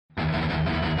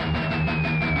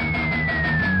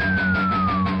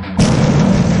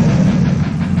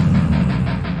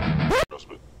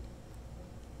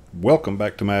Welcome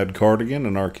back to Mad Cardigan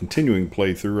and our continuing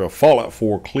playthrough of Fallout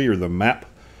 4 Clear the Map.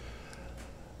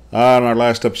 In our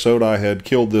last episode I had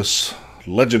killed this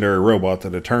legendary robot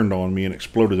that had turned on me and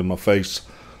exploded in my face.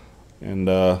 And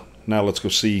now let's go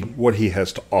see what he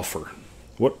has to offer.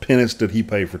 What penance did he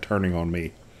pay for turning on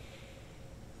me?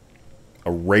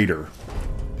 A raider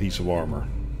piece of armor.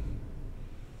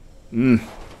 It's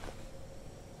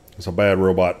a bad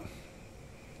robot.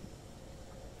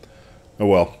 Oh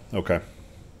well, okay.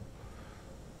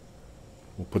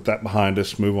 We'll put that behind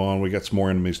us, move on. We got some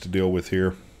more enemies to deal with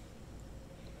here.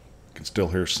 Can still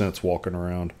hear scents walking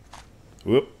around.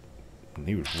 Whoop. And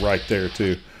he was right there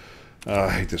too. I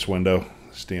hate this window.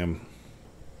 This damn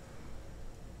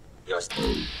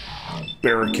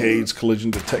barricades,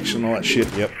 collision detection, all that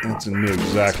shit. Yep, that's knew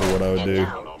exactly what I would do.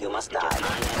 You must die.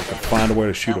 If I find a way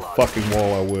to shoot a fucking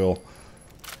wall, I will.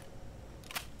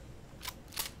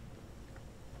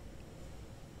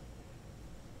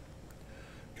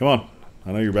 Come on.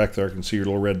 I know you're back there. I can see your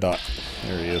little red dot.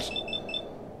 There he is.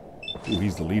 Ooh,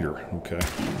 he's the leader. Okay.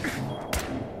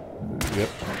 Yep.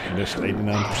 Missed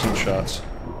 89% shots.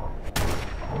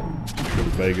 Go to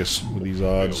Vegas with these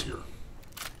odds. Failure.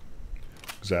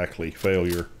 Exactly.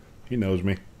 Failure. He knows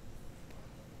me.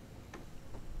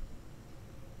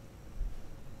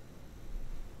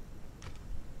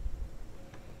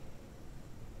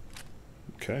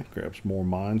 Okay. Grab some more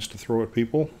mines to throw at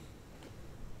people.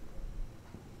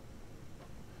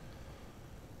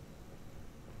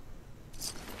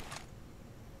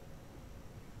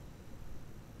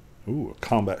 Ooh, a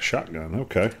combat shotgun.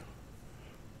 Okay.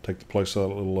 Take the place of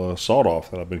that little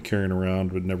sawed-off that I've been carrying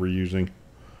around but never using.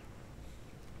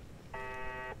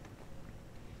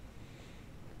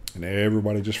 And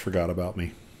everybody just forgot about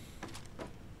me.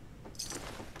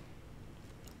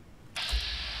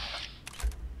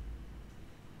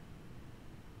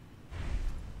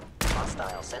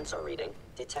 Hostile sensor reading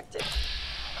detected.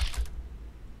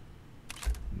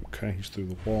 Okay, he's through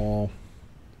the wall.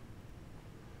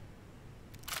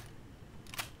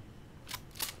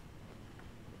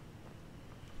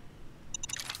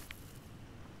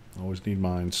 Always need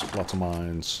mines. Lots of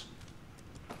mines.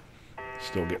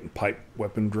 Still getting pipe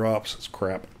weapon drops. That's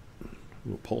crap.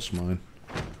 Ooh, a pulse mine.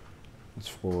 That's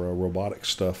for robotic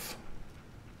stuff.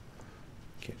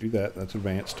 Can't do that. That's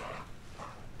advanced.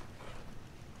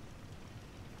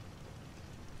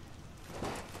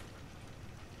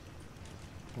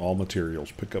 All materials.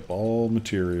 Pick up all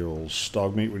materials.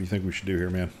 Dog meat, what do you think we should do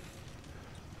here, man?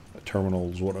 That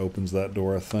terminal is what opens that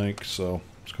door, I think. So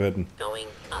let's go ahead and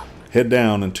head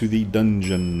down into the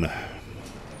dungeon.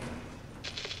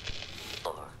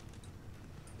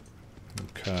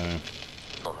 Okay.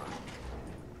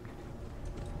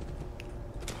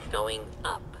 Going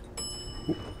up.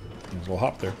 Ooh, there's a little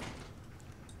hop there.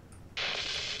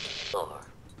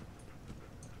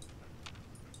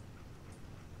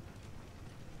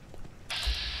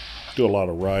 Do a lot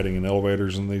of riding in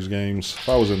elevators in these games. If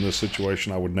I was in this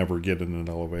situation, I would never get in an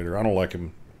elevator. I don't like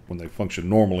them when they function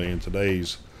normally in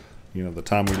today's, you know, the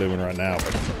time we live in right now.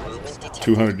 But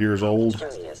 200 years old.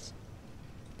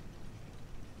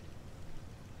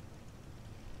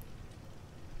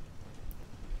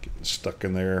 Getting stuck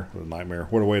in there. What a nightmare.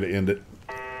 What a way to end it.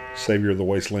 Savior of the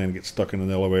wasteland gets stuck in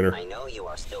an elevator. I know you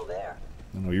are still there.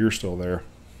 I know you're still there.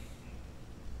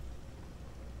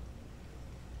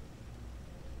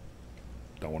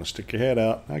 Don't want to stick your head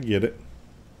out. I get it.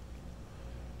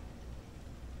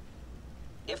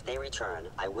 If they return,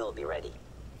 I will be ready.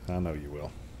 I know you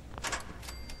will.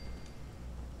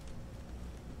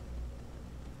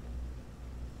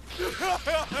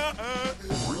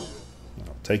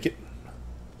 I'll take it.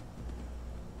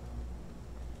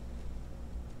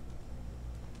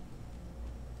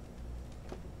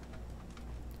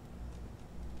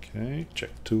 Okay,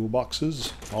 check the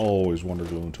toolboxes. Always wonder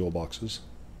doing toolboxes.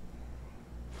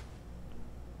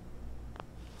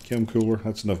 Chem cooler,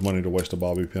 that's enough money to waste a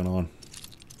bobby pin on.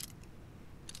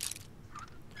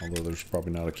 Although there's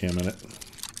probably not a chem in it.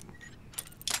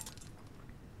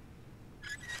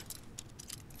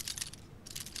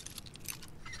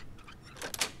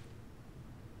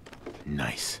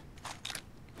 Nice.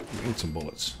 We need some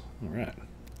bullets. Alright.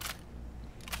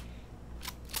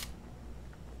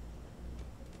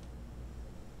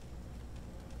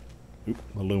 Oop,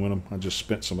 aluminum. I just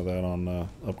spent some of that on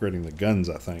upgrading the guns,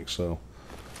 I think, so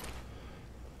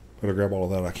better grab all of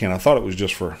that I can. I thought it was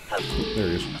just for... There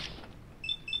he is.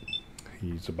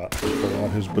 He's about to pull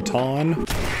out his baton.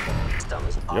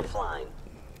 Systems Yep. offline.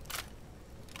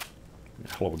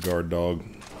 Hell of a guard dog.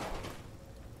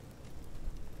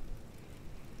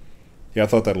 Yeah, I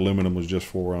thought that aluminum was just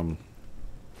for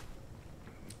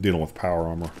dealing with power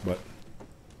armor, but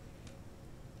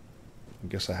I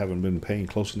guess I haven't been paying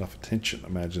close enough attention.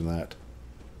 Imagine that.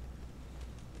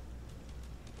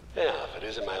 Yeah, if it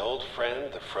isn't my old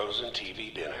friend, the frozen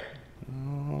TV dinner.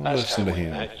 Oh, Last listen time to we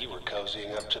him. met, you were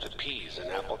cozying up to the peas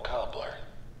and apple cobbler.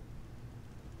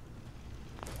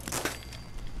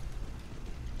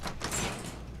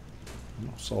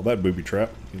 I saw that booby trap.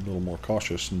 Be a little more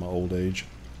cautious in my old age.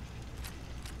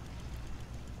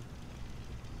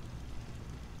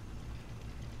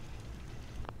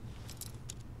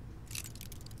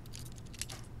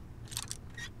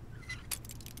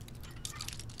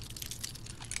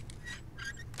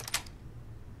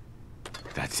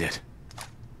 That's it.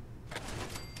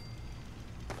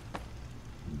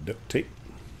 Duct tape.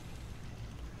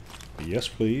 Yes,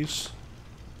 please.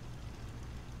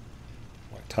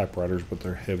 Like typewriters, but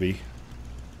they're heavy.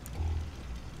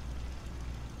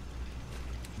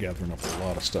 Gathering up a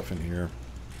lot of stuff in here.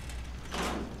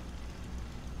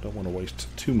 Don't want to waste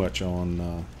too much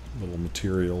on little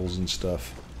materials and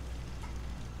stuff.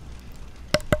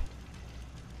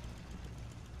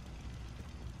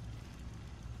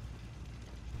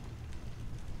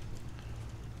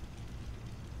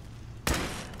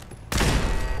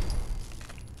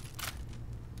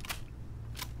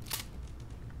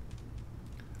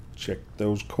 Check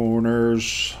those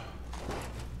corners.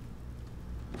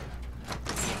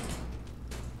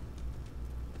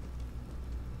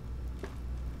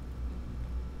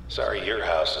 Sorry your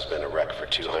house has been a wreck for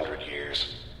 200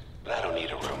 years, but I don't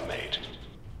need a roommate.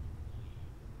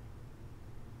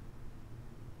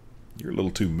 You're a little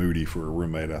too moody for a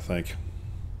roommate, I think.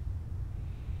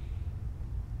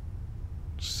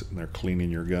 Sitting there cleaning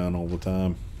your gun all the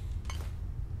time.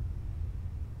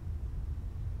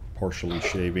 Partially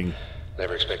shaving.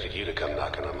 Never expected you to come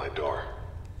knocking on my door.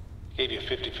 Gave you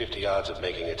 50-50 odds of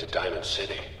making it to Diamond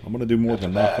City. I'm gonna do more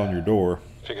than knock on your door.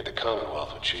 Figured the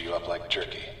Commonwealth would chew you up like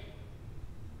jerky.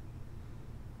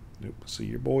 Nope. See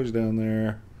your boys down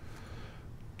there.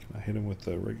 Can I hit him with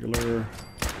the regular?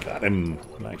 Got him.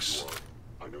 Nice.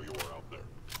 I know you are out there.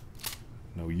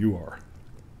 No, you are.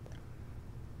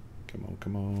 Come on,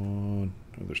 come on.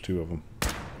 Oh, there's two of them.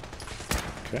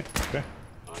 Okay, okay.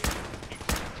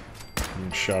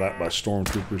 Being shot at by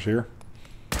stormtroopers here.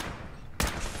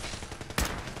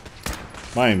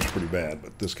 My aim's pretty bad,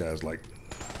 but this guy's like,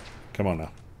 come on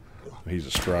now. He's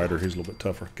a strider. He's a little bit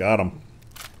tougher. Got him.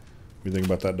 What do you think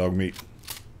about that dog meat?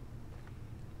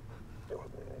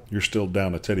 You're still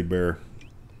down a teddy bear.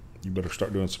 You better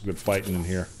start doing some good fighting in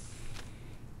here.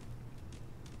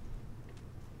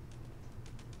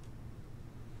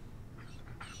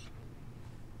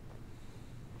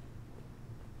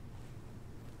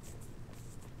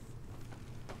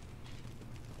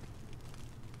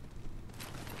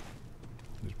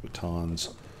 These batons.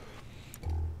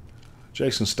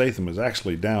 Jason Statham is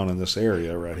actually down in this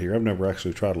area right here. I've never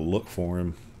actually tried to look for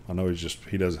him. I know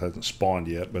he hasn't spawned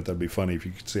yet, but that'd be funny if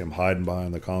you could see him hiding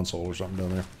behind the console or something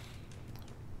down there.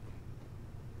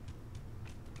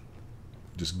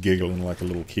 Just giggling like a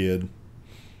little kid.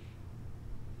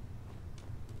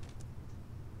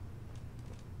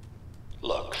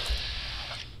 Look,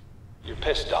 you're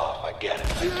pissed off, I get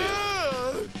it, I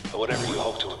do. But whatever you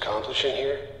hope to accomplish in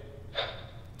here,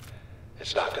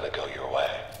 it's not gonna go your way.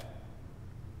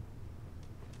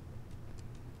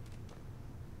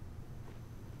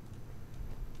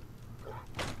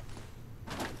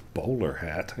 Bowler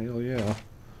hat, hell yeah.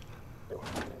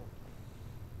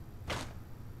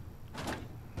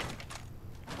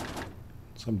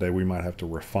 Someday we might have to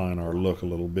refine our look a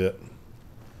little bit.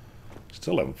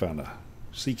 Still haven't found a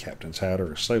sea captain's hat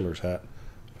or a sailor's hat.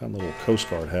 Found a little Coast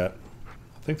Guard hat.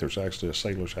 I think there's actually a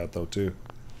sailor's hat though too.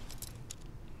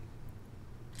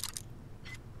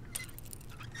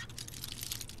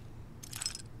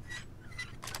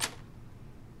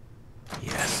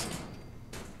 Yes.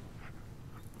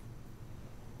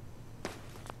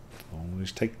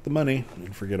 Always take the money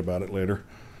and forget about it later.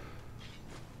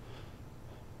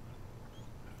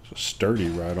 It's a sturdy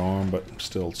right arm, but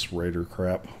still it's Raider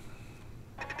crap.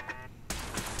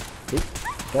 Oop,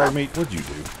 dog meat, what'd you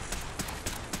do?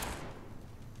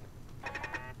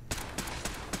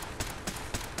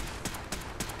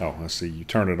 Oh, I see. You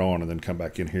turn it on and then come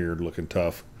back in here looking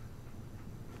tough.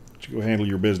 Why don't you go handle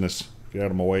your business. Get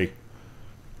out of my way.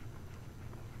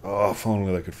 Oh, if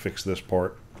only they could fix this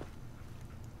part.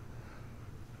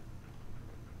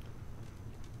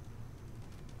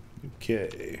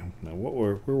 Okay. Now,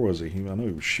 where was he? I know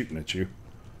he was shooting at you.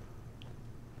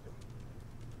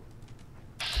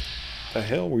 The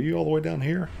hell? Were you all the way down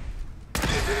here?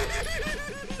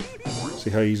 See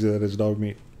how easy that is, dog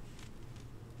meat?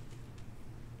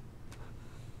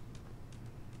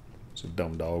 It's a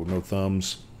dumb dog. No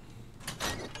thumbs.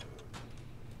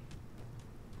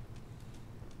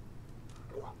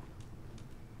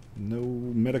 No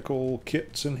medical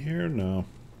kits in here? No.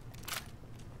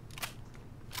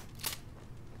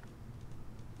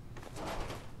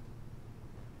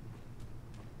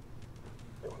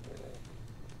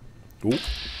 Ooh.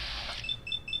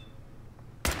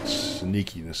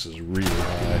 Sneakiness is really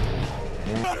high.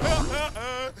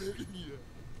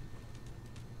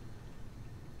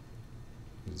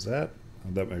 Is that?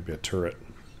 Oh, that might be a turret.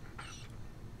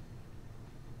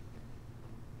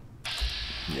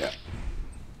 Yeah.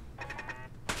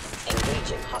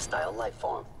 Engaging hostile life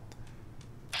form.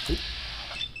 Oop.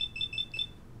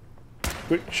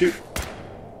 Quick, shoot.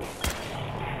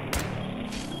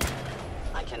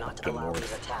 I cannot Good allow Lord.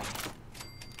 his attack.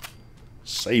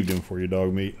 Saved him for you,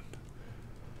 dog meat.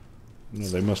 No,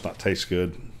 they must not taste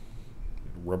good.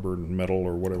 Rubber and metal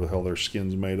or whatever the hell their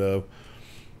skin's made of.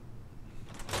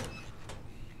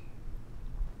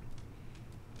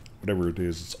 Whatever it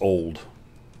is, it's old.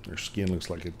 Their skin looks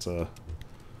like it's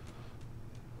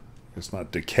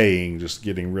not decaying, just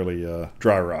getting really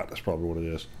dry rot. That's probably what it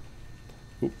is.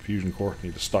 Oop, fusion core.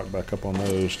 Need to stock back up on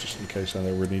those just in case I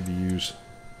ever need to use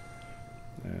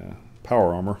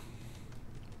power armor.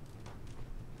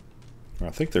 I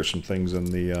think there's some things in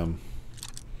the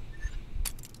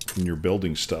in your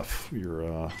building stuff,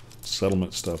 your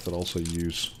settlement stuff that also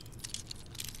use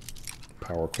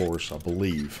power cores, I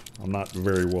believe. I'm not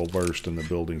very well versed in the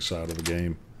building side of the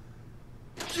game.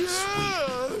 Sweet.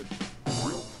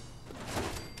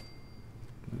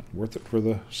 Worth it for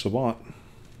the savant.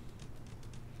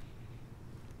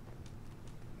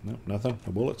 Nope, nothing.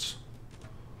 No bullets.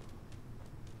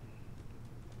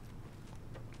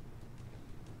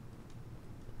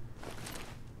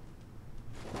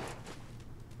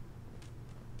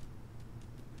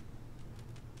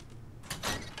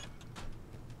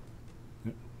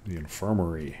 Yep, the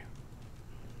infirmary.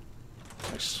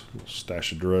 Nice little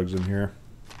stash of drugs in here.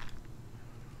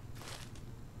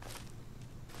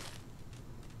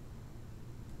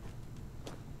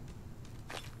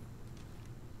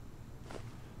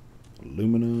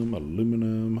 Aluminum,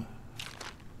 aluminum.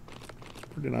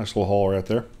 Pretty nice little haul right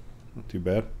there. Not too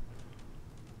bad.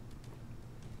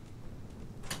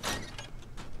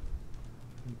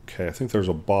 Okay, I think there's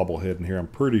a bobblehead in here. I'm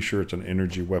pretty sure it's an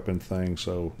energy weapon thing,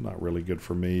 so not really good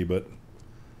for me, but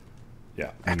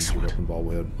yeah, energy weapon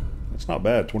bobblehead. That's not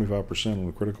bad, 25% on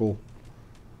the critical.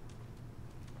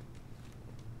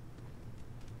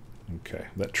 Okay,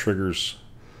 that triggers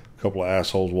a couple of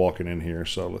assholes walking in here,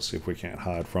 so let's see if we can't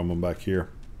hide from them back here.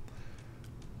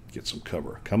 Get some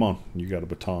cover. Come on, you got a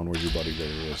baton. Where's your buddy? There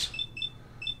he is.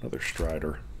 Another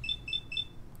Strider.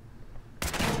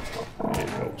 There you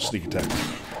go. Sneak attack.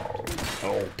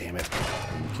 Oh, damn it.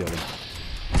 Kill him.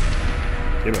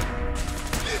 Get him.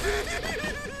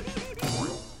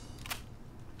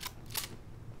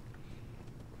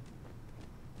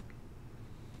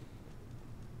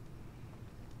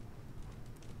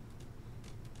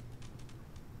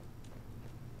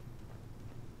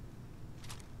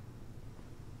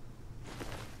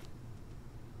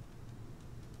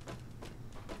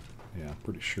 Yeah, I'm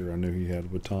pretty sure I knew he had a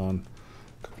baton.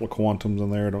 A couple of quantums in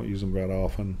there. I don't use them very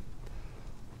often.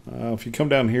 If you come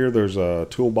down here, there's a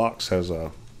toolbox. Has a,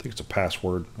 I think it's a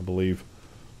password, I believe.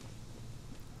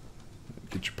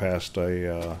 Get you past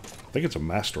a, I think it's a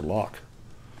master lock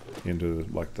into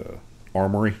like the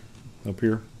armory up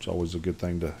here. It's always a good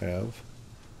thing to have.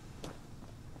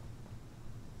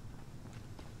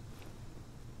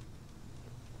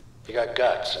 You got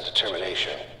guts and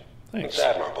determination. Thanks. It's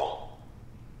admirable.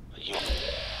 You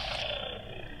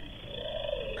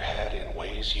head in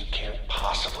ways you can't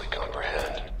possibly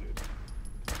comprehend.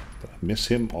 Did I miss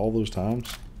him all those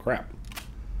times? Crap.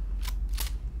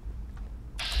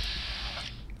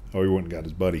 Oh, he went and got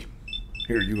his buddy.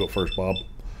 Here, you go first, Bob.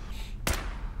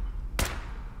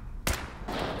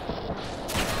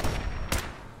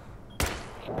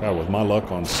 God, with my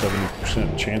luck on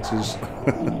 70% chances,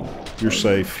 you're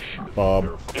safe,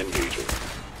 Bob. Engaging.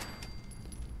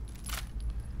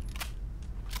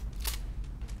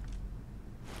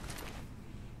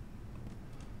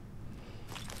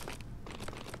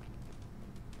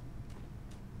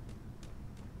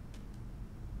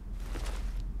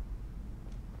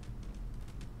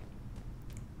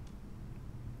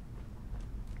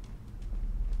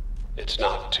 It's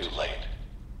not too late.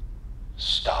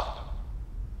 Stop.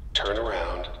 Turn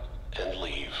around and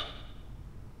leave.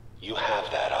 You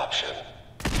have that option.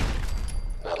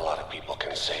 Not a lot of people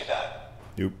can say that.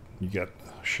 You got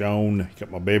Sean, you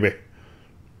got my baby.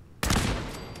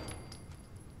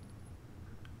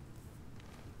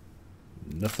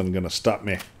 Nothing gonna stop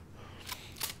me.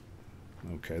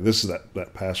 Okay, this is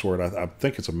that password. I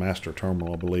think it's a master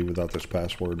terminal, I believe, without this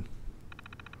password.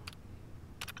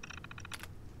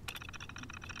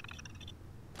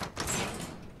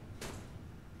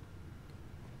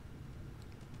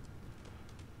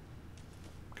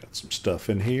 stuff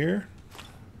in here.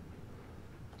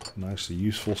 Nice and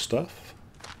useful stuff.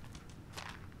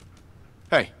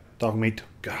 Hey. Dog meat.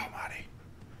 God almighty.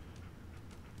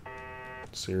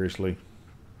 Seriously?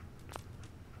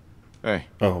 Hey.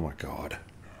 Oh my god.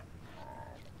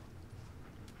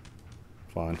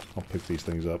 Fine. I'll pick these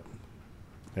things up.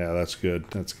 Yeah, that's good.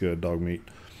 That's good, dog meat.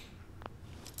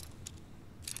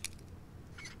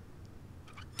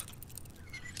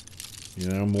 You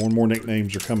know, more and more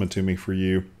nicknames are coming to me for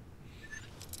you.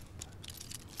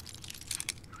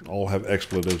 All have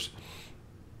expletives.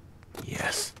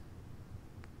 Yes.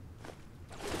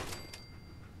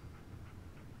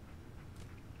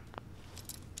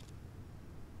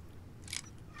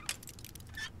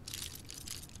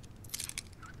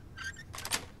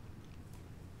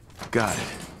 Got it.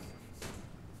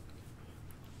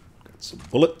 Got some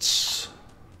bullets.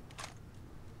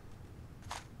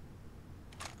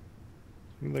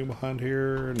 Anything behind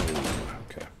here? No.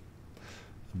 Okay.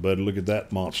 But look at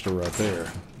that monster right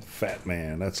there. Fat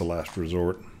man. That's a last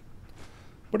resort.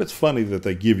 But it's funny that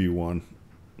they give you one.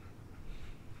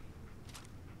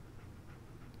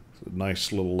 It's a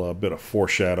nice little bit of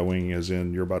foreshadowing, as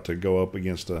in you're about to go up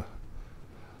against a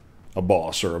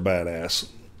boss or a badass.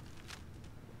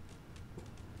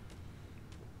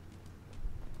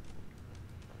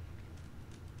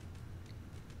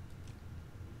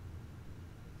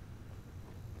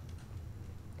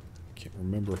 Can't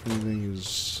remember if anything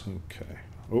is... Okay.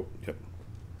 Oh, yep.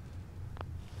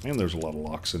 And there's a lot of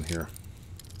locks in here.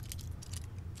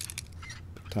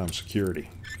 Big time security.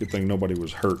 Good thing nobody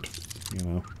was hurt, you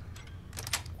know.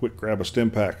 Quick, grab a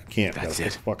stim pack. Can't. That's Gotta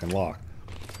it. fucking lock.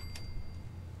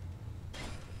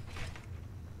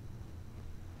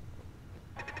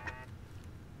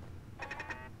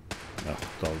 Oh,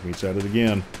 dog meat's at it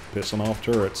again. Pissing off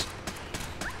turrets.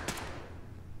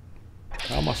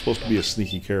 How am I supposed to be a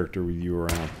sneaky character with you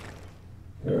around?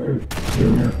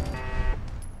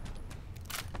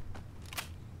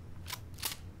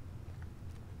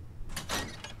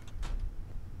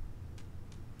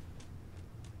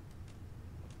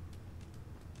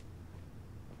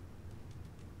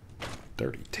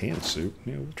 Dirty tan suit.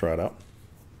 Yeah, we'll try it out.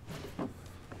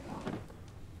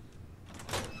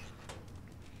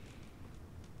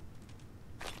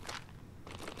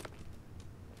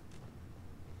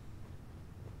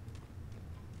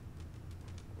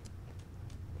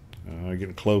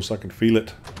 Getting close, I can feel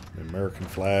it. The American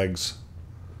flags.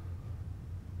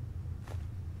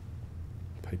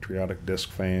 Patriotic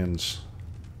disc fans.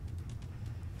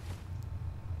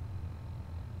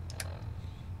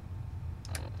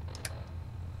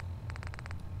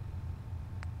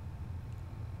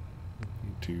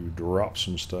 Need to drop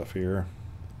some stuff here.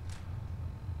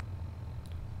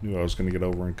 Knew I was going to get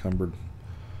over encumbered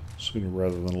sooner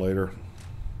rather than later.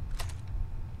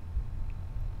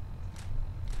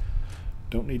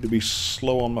 Don't need to be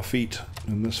slow on my feet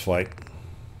in this fight.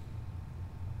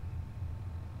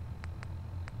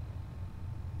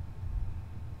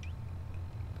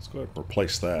 Let's go ahead and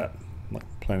replace that. I'm not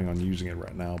planning on using it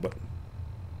right now, but...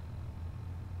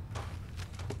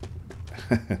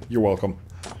 You're welcome.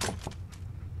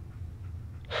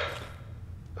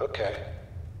 Okay.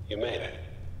 You made it.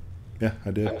 Yeah,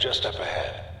 I did. I'm just up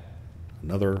ahead.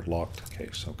 Another locked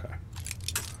case, okay.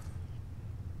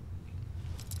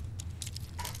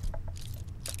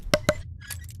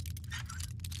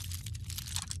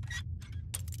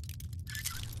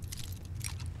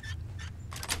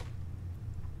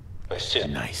 I sit.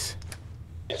 Nice.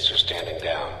 It's just standing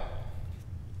down.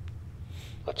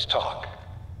 Let's talk.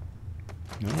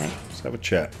 Alright, let's have a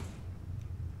chat.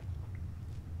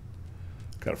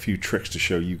 Got a few tricks to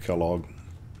show you, Kellogg.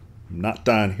 I'm not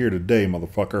dying here today,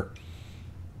 motherfucker.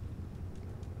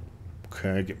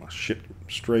 Okay, get my shit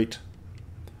straight.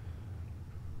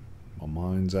 My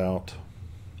mind's out.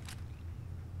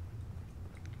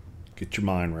 Get your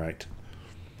mind right.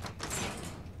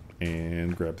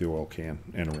 And grab the oil can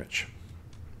and a wrench.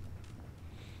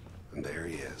 And there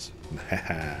he is.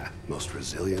 Most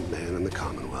resilient man in the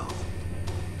Commonwealth.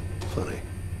 Funny.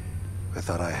 I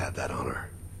thought I had that honor.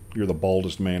 You're the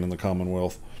baldest man in the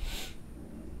Commonwealth.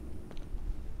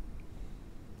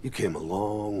 You came a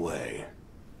long way.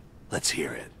 Let's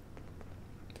hear it.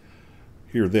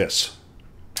 Hear this.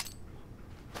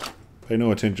 Pay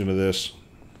no attention to this.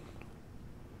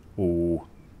 Oh,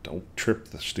 don't trip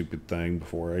the stupid thing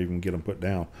before I even get them put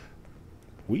down.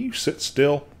 Will you sit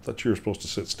still? I thought you were supposed to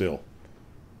sit still.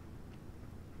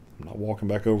 I'm not walking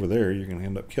back over there. You're going to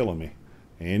end up killing me.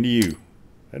 And you.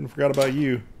 Hadn't forgot about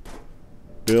you.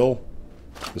 Bill,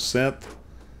 the synth.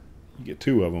 You get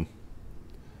two of them.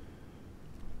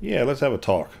 Yeah, let's have a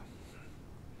talk.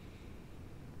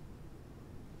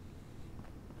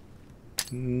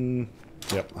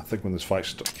 Yep, I think when this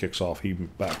fight kicks off, he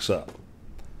backs up.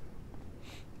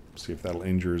 See if that'll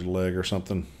injure his leg or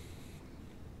something.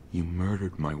 You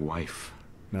murdered my wife.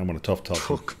 Now I'm going to tough him.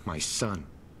 Took my son.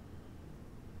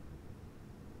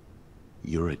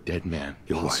 You're a dead man.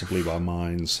 Possibly by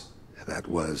mines. That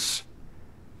was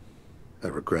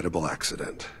a regrettable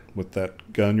accident. With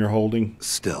that gun you're holding?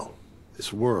 Still,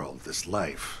 this world, this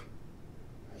life,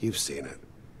 you've seen it.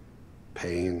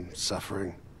 Pain,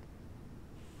 suffering.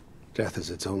 Death is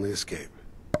its only escape.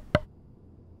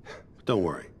 Don't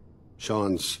worry.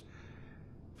 Sean's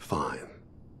fine.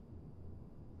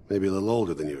 Maybe a little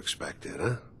older than you expected,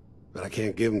 huh? But I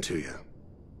can't give him to you,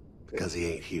 because he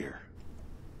ain't here.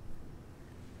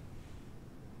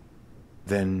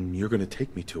 Then you're gonna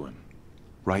take me to him.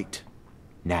 Right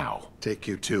now. Take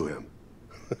you to him.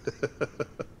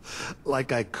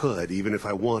 Like I could, even if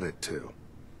I wanted to.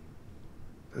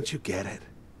 Don't you get it?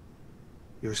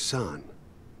 Your son,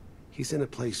 he's in a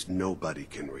place nobody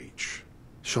can reach.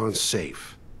 Sean's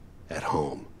safe, at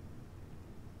home.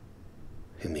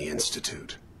 In the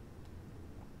Institute.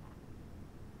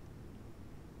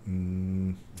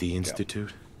 The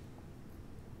Institute?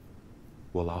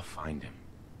 Well, I'll find him.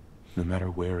 No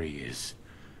matter where he is,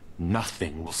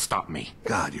 nothing will stop me.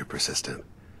 God, you're persistent.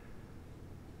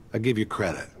 I give you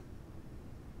credit.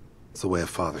 It's the way a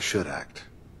father should act.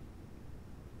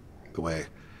 The way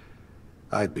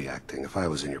I'd be acting if I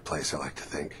was in your place, I like to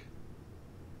think.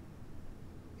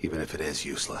 Even if it is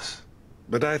useless.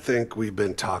 But I think we've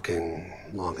been talking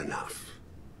long enough.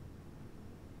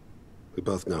 We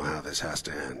both know how this has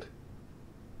to end.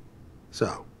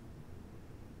 So,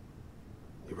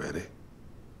 you ready?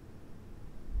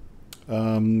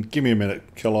 Give me a minute,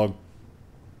 Kellogg.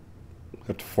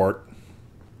 Have to fart.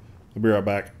 I'll be right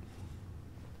back.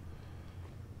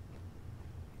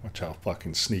 Watch how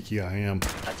fucking sneaky I am.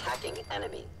 Attacking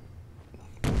enemy.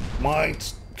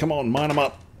 Mines! Come on, mine them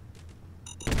up.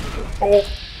 Oh!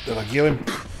 Did I kill him?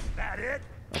 That it?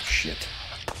 Oh shit.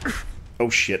 Oh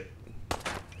shit.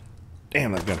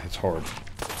 Damn, that gun hits hard.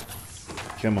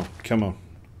 Come on, come on.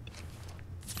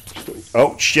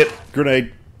 Oh shit!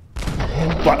 Grenade!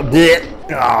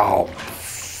 Oh,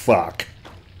 fuck.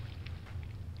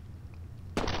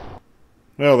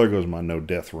 Well, there goes my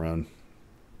no-death run.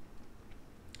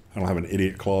 I don't have an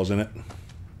idiot clause in it.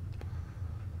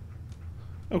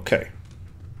 Okay.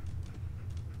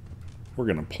 We're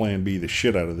going to plan B the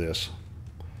shit out of this.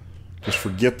 Just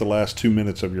forget the last 2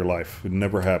 minutes of your life. It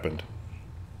never happened.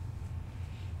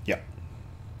 Yeah.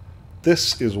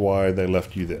 This is why they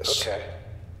left you this. Okay,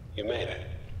 you made it.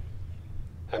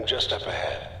 I'm just up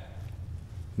ahead.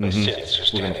 My sins are We're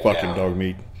standing going to fucking down. dog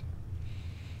meat.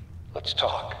 Let's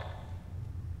talk.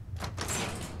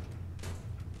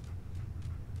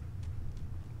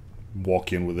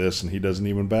 Walk in with this and he doesn't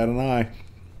even bat an eye.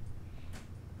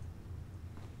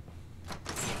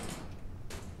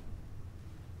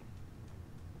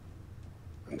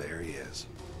 And there he is.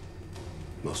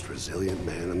 Most resilient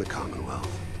man in the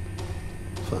Commonwealth.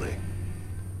 Funny.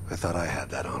 I thought I had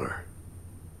that honor.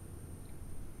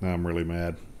 Now I'm really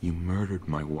mad. You murdered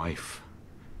my wife.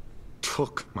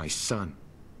 Took my son.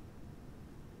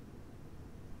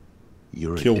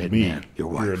 You're a Killed dead me. man. Your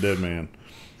wife. You're a dead man.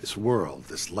 This world,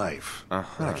 this life. I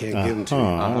can't give him to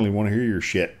I you. only want to hear your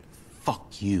shit.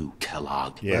 Fuck you,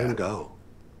 Kellogg. Yeah. Let him go.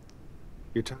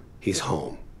 Your time. He's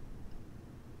home.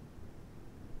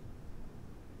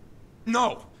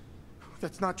 No!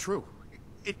 That's not true.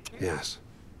 It can't. Yes.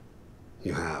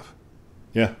 You have.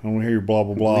 Yeah, I want to hear your blah,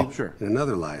 blah, blah. Sure. In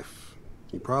another life,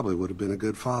 you probably would have been a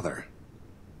good father.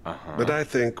 But I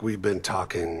think we've been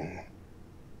talking.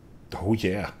 Oh,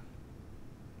 yeah.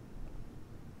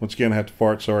 Once again, I have to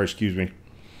fart. Sorry, excuse me.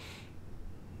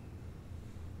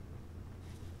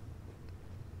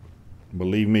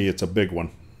 Believe me, it's a big one.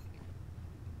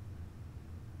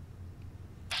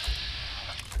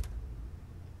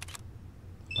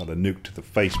 About a nuke to the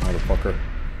face, motherfucker.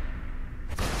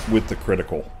 With the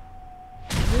critical.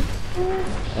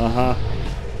 Uh-huh.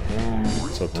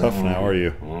 So tough now, are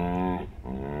you?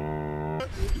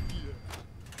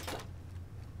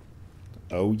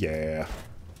 Oh, yeah.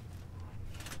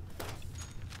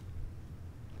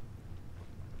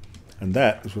 And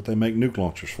that is what they make nuke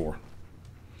launchers for.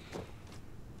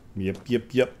 Yep,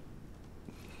 yep, yep.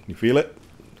 You feel it?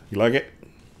 You like it?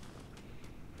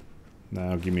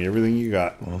 Now give me everything you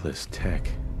got. All this tech.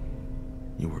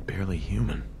 You were barely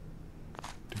human.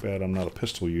 Too bad I'm not a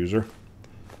pistol user.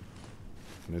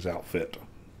 And his outfit.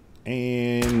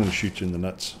 And I'm going to shoot you in the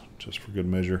nuts, just for good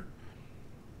measure.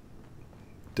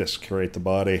 Desecrate the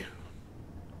body.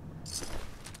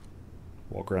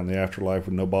 Walk around the afterlife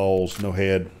with no balls, no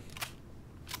head.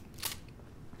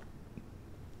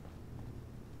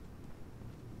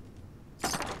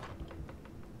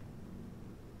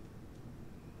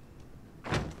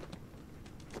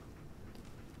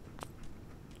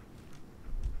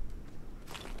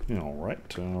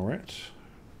 Alright, alright.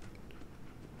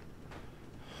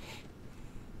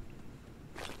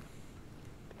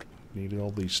 Need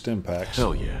all these stim packs.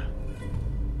 Hell yeah.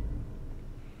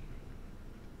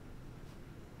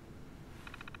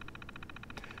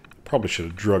 Probably should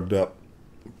have drugged up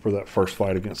for that first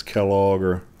fight against Kellogg,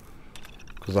 or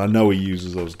because I know he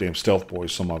uses those damn stealth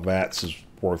boys, so my VATS is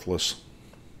worthless.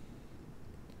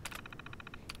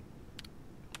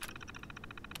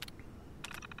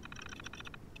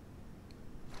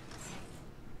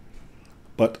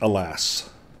 But alas.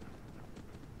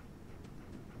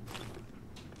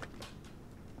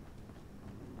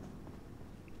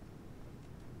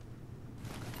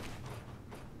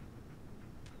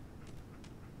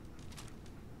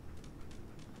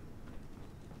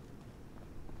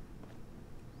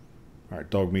 Alright,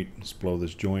 dog meat. Let's blow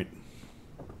this joint.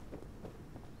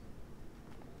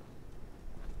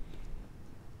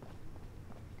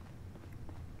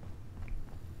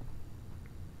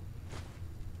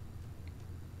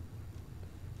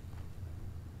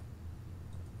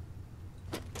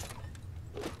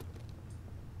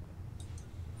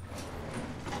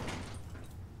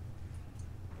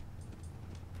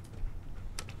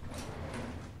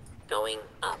 Going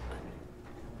up.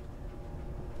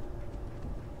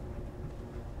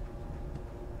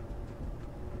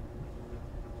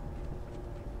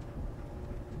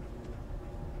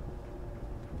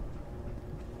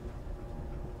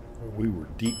 We were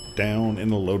deep down in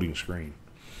the loading screen.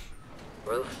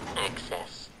 Roof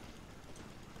access.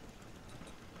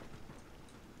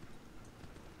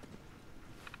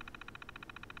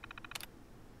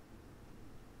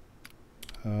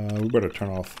 We better turn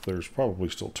off. There's probably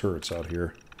still turrets out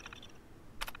here.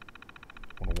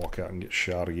 I want to walk out and get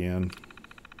shot again.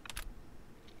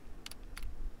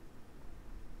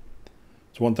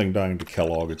 It's one thing dying to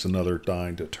Kellogg, it's another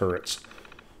dying to turrets.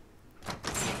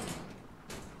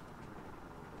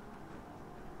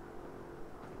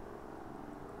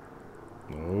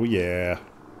 Oh yeah.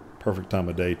 Perfect time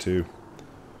of day too.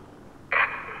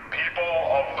 People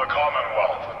of the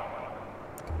Commonwealth,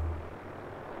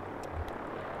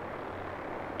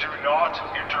 do not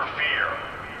interfere.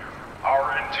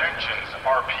 Our intentions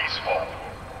are peaceful.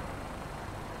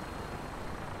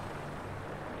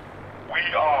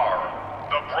 We are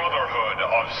the Brotherhood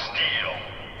of Steel.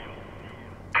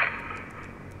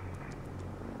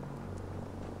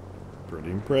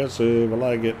 Pretty impressive. I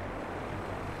like it.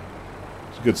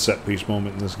 It's a good set piece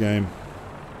moment in this game.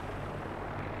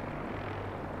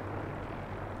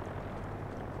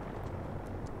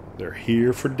 They're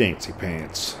here for Dancy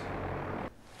Pants.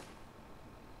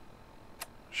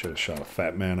 Should have shot a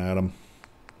fat man at him.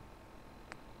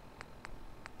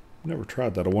 Never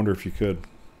tried that. I wonder if you could.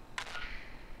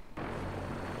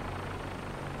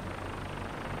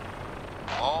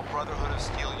 All Brotherhood of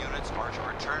Steel units are to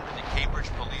return to the Cambridge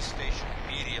Police Station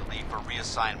immediately for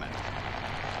reassignment.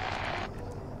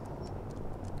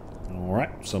 Alright,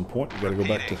 at some point we gotta go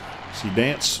back to see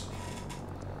Dance.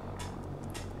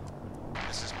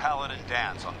 This is Paladin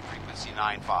Dance on frequency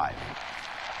 95.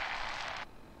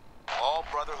 All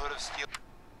Brotherhood of Steel...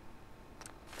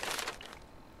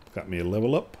 Got me a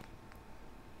level up.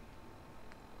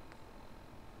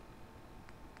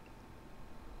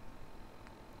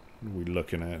 What are we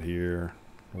looking at here?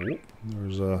 Oh,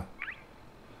 there's a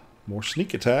more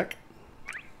sneak attack.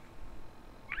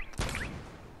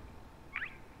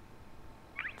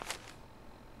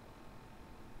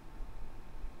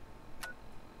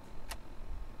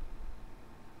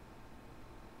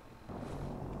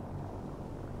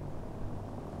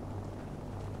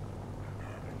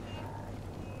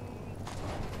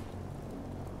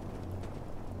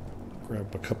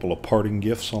 Grabbed a couple of parting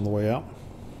gifts on the way out.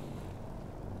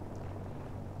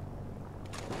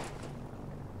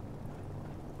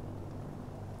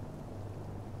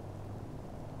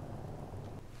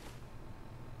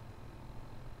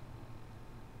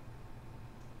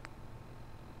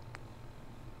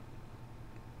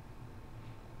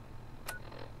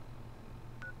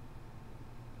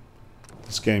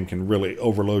 This game can really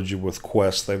overload you with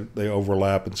quests. They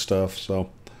overlap and stuff, so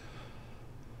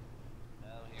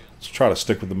let's try to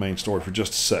stick with the main story for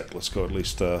just a sec. Let's go at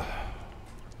least, oh,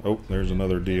 there's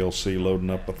another DLC loading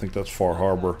up. I think that's Far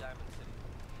Harbor.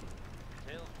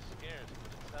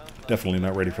 Definitely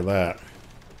not ready for that.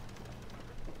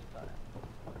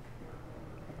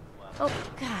 Oh,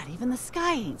 God, even the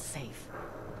sky ain't safe.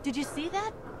 Did you see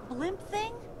that blimp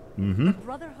thing? Mm-hmm. The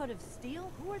Brotherhood of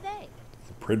Steel? Who are they?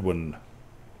 The Pridwin.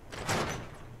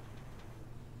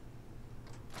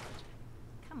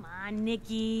 Come on,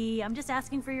 Nikki. I'm just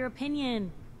asking for your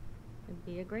opinion. It'd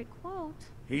be a great quote.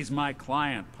 He's my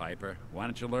client, Piper. Why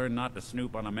don't you learn not to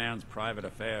snoop on a man's private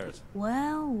affairs?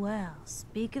 Well, well,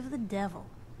 speak of the devil.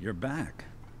 You're back.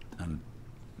 And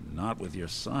not with your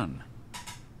son.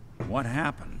 What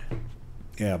happened?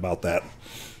 Yeah, about that.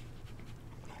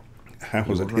 How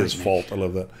was You it were his right, fault? Nick. I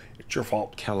love that. It's your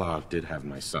fault. Kellogg did have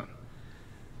my son.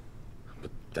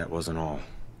 But that wasn't all.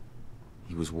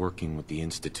 He was working with the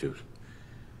Institute.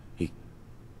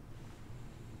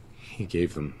 He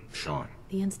gave them Sean.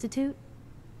 The Institute?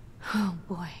 Oh,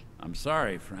 boy. I'm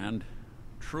sorry, friend.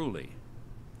 Truly.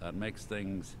 That makes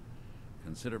things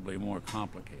considerably more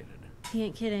complicated. He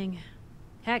ain't kidding.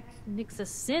 Heck, Nick's a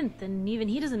synth, and even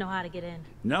he doesn't know how to get in.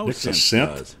 No Nick's a synth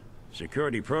synth? does.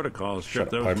 Security protocols strip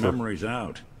Shut up, those Piper. memories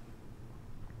out.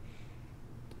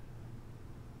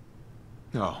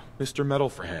 No, Mr. Metal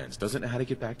for Hands doesn't know how to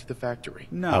get back to the factory.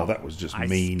 No, Oh, that was just I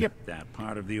mean. skipped that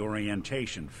part of the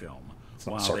orientation film It's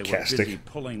not while they were sarcastic. busy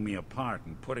pulling me apart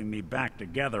and putting me back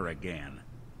together again.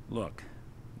 Look,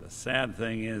 the sad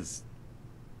thing is,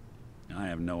 I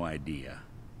have no idea.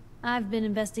 I've been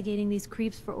investigating these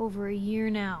creeps for over a year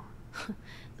now.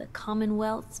 The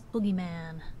Commonwealth's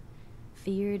boogeyman.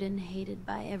 Feared and hated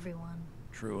by everyone.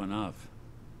 True enough.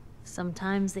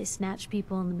 Sometimes they snatch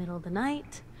people in the middle of the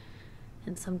night,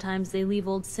 and sometimes they leave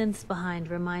old synths behind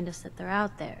to remind us that they're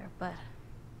out there, but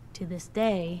to this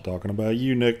day, Talking about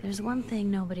you, Nick. there's one thing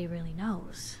nobody really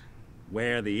knows.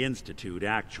 Where the Institute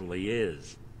actually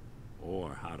is,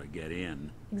 or how to get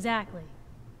in. Exactly.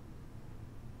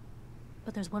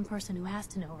 But there's one person who has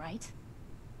to know, right?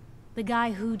 The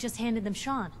guy who just handed them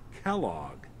Sean.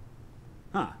 Kellogg.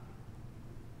 Huh.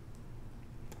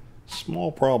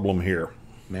 Small problem here.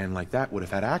 Man like that would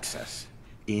have had access.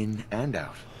 In and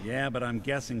out. Yeah, but I'm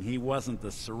guessing he wasn't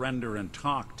the surrender and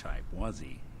talk type, was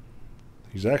he?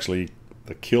 He's actually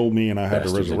the kill me and I had to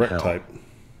Bastards in resurrect hell. type.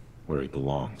 Where he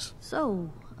belongs. So,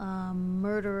 a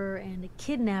murderer and a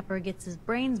kidnapper gets his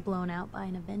brains blown out by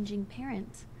an avenging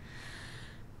parent.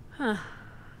 Huh.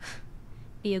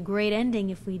 Be a great ending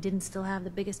if we didn't still have the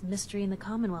biggest mystery in the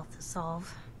Commonwealth to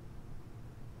solve.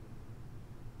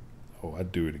 Oh,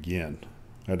 I'd do it again.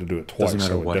 I had to do it twice, Doesn't matter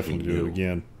so I would what he definitely do it knew.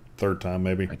 again. Third time,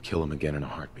 maybe. I'd kill him again in a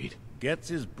heartbeat. Gets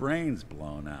his brains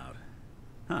blown out.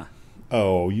 Huh.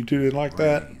 Oh, you two didn't like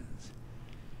that? Brains.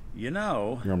 You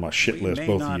know, You're on my shit we list, may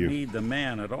both of not you. need the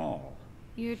man at all.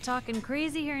 You're talking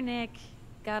crazy here, Nick.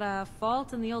 Got a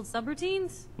fault in the old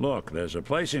subroutines? Look, there's a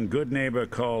place in Good Neighbor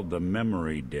called the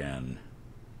Memory Den.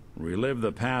 Relive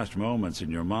the past moments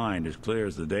in your mind as clear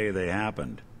as the day they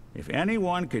happened. If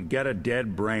anyone could get a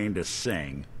dead brain to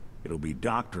sing, it'll be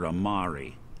Dr.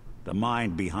 Amari, the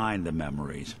mind behind the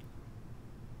memories.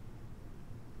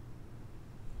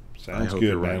 Sounds hope good,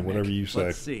 you're man. right, Whatever Nick. you say.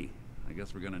 Let's see. I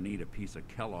guess we're gonna need a piece of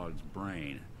Kellogg's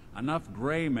brain. Enough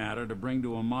gray matter to bring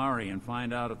to Amari and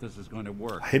find out if this is going to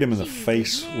work. Hit him in the Jesus,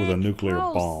 face with a Nick. nuclear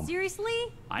Bro, bomb. Seriously?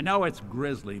 I know it's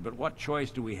grisly, but what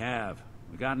choice do we have?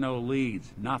 We got no leads,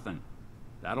 nothing.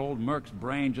 That old Merc's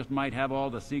brain just might have all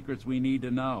the secrets we need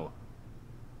to know.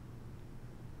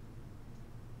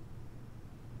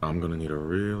 I'm gonna need a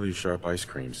really sharp ice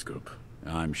cream scoop.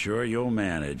 I'm sure you'll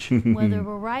manage. Whether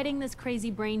we're riding this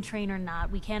crazy brain train or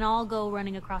not, we can't all go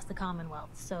running across the Commonwealth,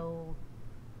 so...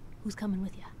 who's coming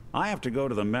with you? I have to go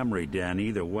to the memory den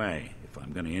either way, if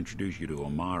I'm going to introduce you to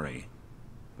Amari.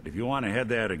 But if you want to head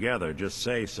there together, just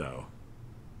say so.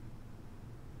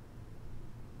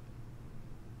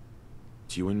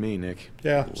 It's you and me, Nick.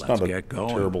 Yeah, it's Let's not a get going.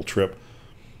 terrible trip.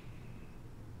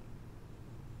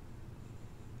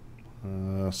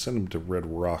 Send him to Red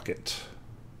Rocket.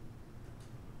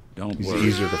 Don't He's worry.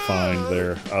 easier to find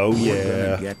there. Oh, We're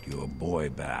yeah. gonna get your boy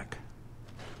back.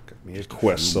 Got me a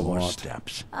quest Few more savant.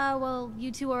 steps. Well,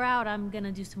 you two are out. I'm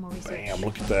gonna do some more research. Bam,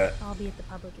 look at that. I'll be at the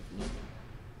public if you need me.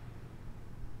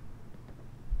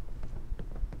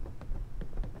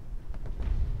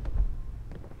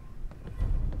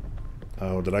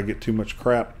 Oh, did I get too much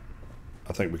crap?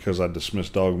 I think because I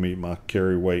dismissed dog meat, my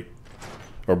carry weight,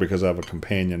 or because I have a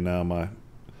companion now, my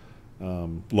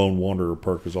lone wanderer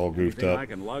perk is all goofed Anything up. I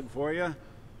can lug for you?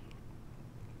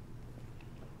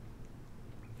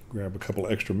 Grab a couple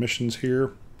extra missions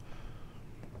here.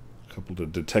 A couple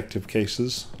of detective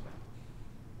cases.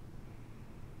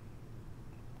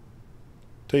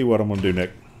 Tell you what I'm going to do,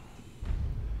 Nick.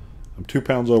 I'm 2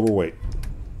 pounds overweight,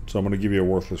 so I'm going to give you a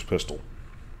worthless pistol.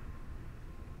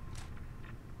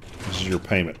 This is your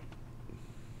payment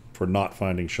for not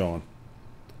finding Sean.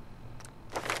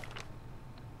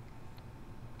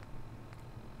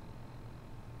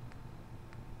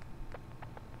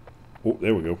 Oh,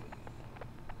 there we go.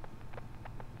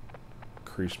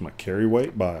 Increase my carry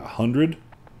weight by 100.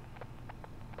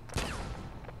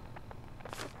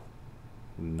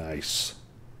 Nice.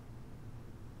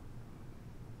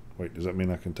 Wait, does that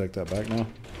mean I can take that back now?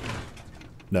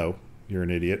 No, you're an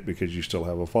idiot because you still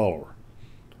have a follower.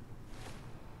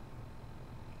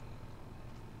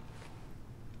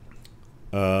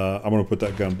 I'm going to put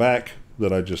that gun back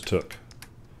that I just took.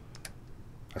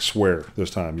 I swear this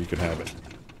time you can have it.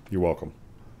 You're welcome.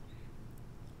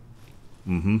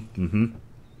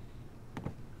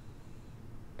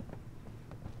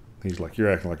 He's like, you're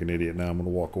acting like an idiot now. I'm going to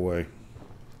walk away.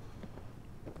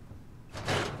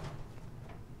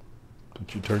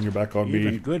 Don't you turn your back on me.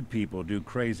 Even good people do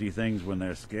crazy things when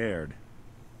they're scared.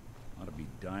 Ought to be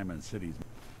Diamond City's.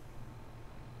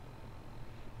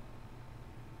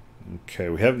 Okay,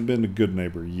 we haven't been to Good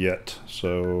Neighbor yet,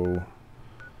 so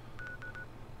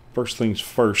first things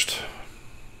first.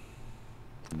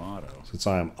 Motto. Since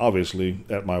I am obviously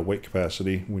at my weight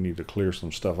capacity, we need to clear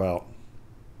some stuff out.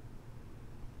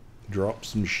 Drop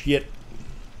some shit.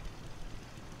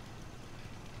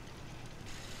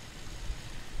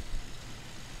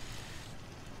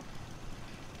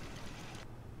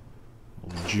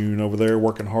 June over there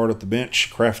working hard at the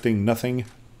bench, crafting nothing.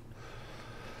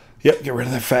 Yep, get rid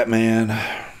of that fat man.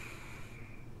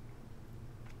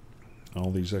 All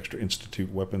these extra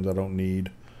Institute weapons I don't need.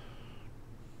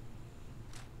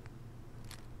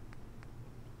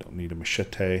 Don't need a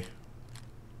machete.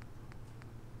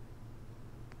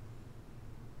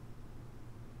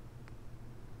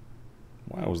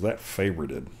 Why was that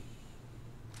favorited?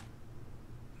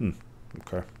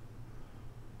 Okay.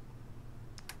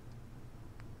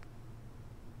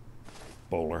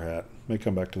 Bowler hat. May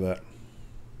come back to that.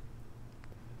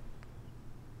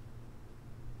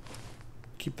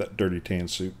 Keep that dirty tan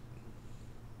suit.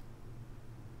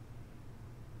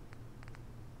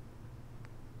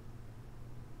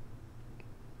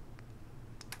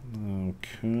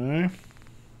 Okay.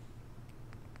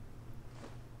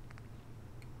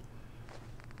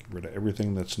 Get rid of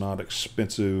everything that's not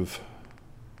expensive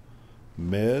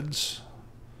meds.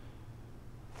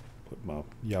 Put my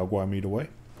Yaogwai meat away.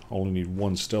 Only need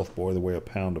one stealth boy, they weigh a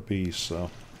pound apiece,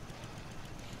 so.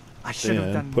 I should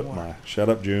have done put more. my shut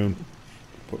up, June.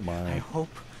 Put I my hope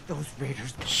those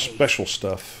raiders behave. special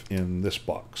stuff in this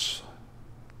box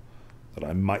that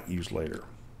I might use later.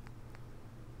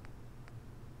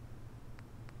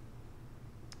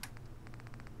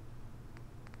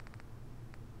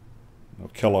 Now,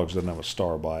 Kellogg's doesn't have a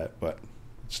star by it, but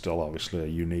it's still obviously a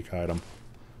unique item.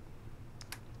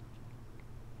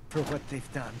 For what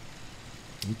they've done.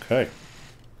 Okay.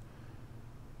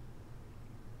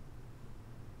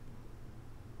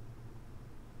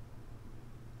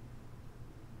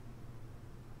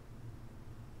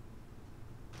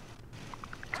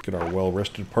 Let's get our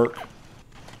well-rested perk.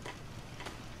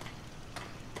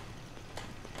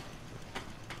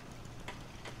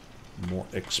 More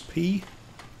XP.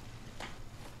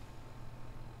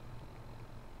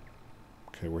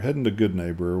 Okay, we're heading to Good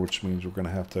Neighbor, which means we're going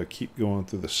to have to keep going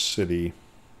through the city.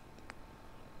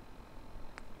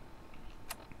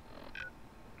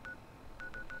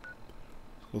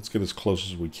 Let's get as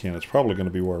close as we can. It's probably going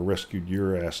to be where I rescued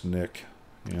your ass, Nick.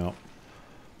 Yeah.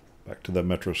 Back to the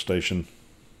metro station.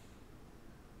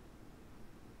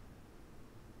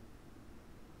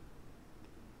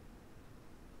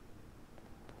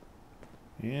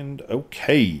 And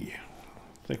okay.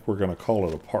 I think we're going to call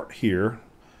it a part here.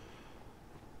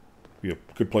 Be a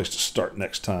good place to start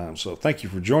next time. So thank you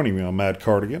for joining me on Mad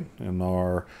Cardigan and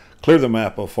our Clear the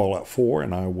Map of Fallout 4,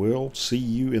 and I will see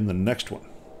you in the next one.